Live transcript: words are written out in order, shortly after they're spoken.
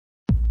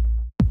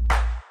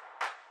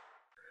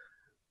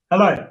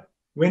Hello,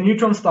 we're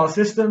NeutronStar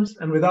Systems,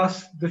 and with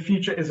us, the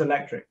future is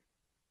electric.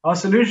 Our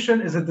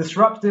solution is a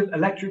disruptive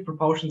electric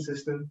propulsion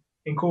system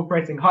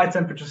incorporating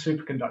high-temperature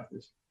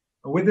superconductors.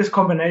 And with this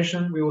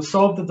combination, we will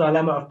solve the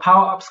dilemma of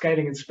power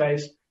upscaling in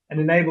space and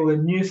enable a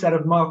new set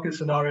of market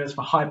scenarios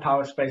for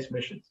high-power space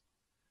missions.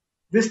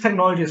 This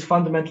technology is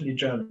fundamentally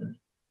German.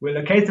 We're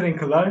located in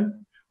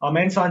Cologne. Our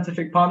main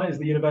scientific partner is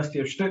the University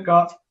of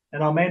Stuttgart,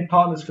 and our main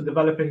partners for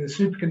developing the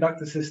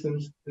superconductor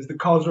systems is the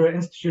Karlsruhe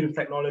Institute of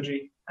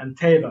Technology and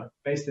TEBA,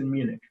 based in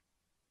Munich.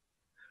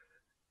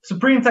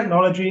 Supreme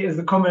technology is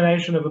the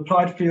combination of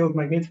applied field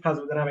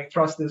magnetoplasmodynamic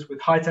thrusters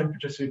with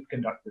high-temperature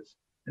superconductors.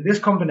 And this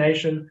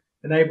combination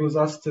enables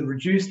us to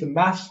reduce the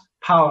mass,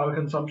 power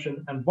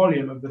consumption, and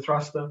volume of the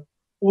thruster,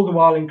 all the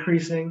while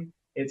increasing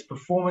its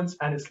performance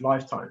and its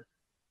lifetime.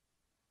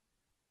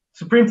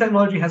 Supreme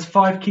technology has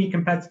 5 key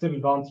competitive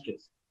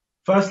advantages.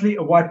 Firstly,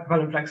 a wide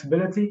propellant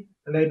flexibility,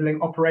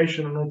 enabling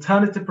operation on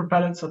alternative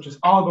propellants such as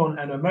argon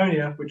and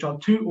ammonia, which are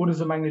 2 orders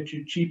of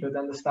magnitude cheaper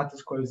than the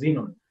status quo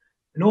xenon,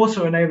 and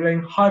also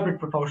enabling hybrid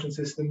propulsion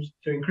systems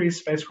to increase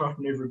spacecraft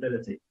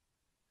maneuverability.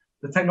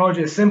 The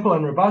technology is simple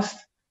and robust,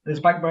 and is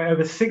backed by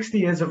over 60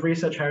 years of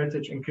research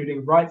heritage,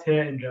 including right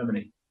here in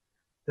Germany.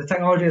 The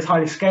technology is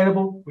highly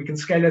scalable. We can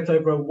scale it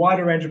over a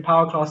wider range of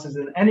power classes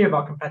than any of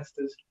our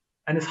competitors,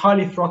 and is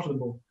highly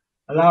throttleable,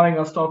 allowing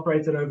us to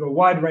operate it over a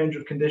wide range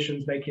of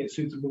conditions, making it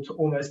suitable to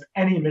almost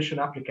any mission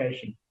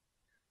application.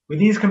 With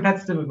these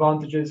competitive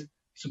advantages,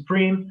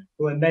 Supreme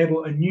will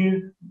enable a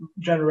new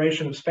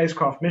generation of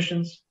spacecraft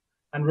missions.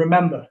 And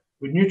remember,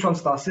 with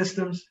NeutronStar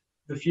Systems,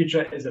 the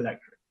future is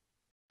electric.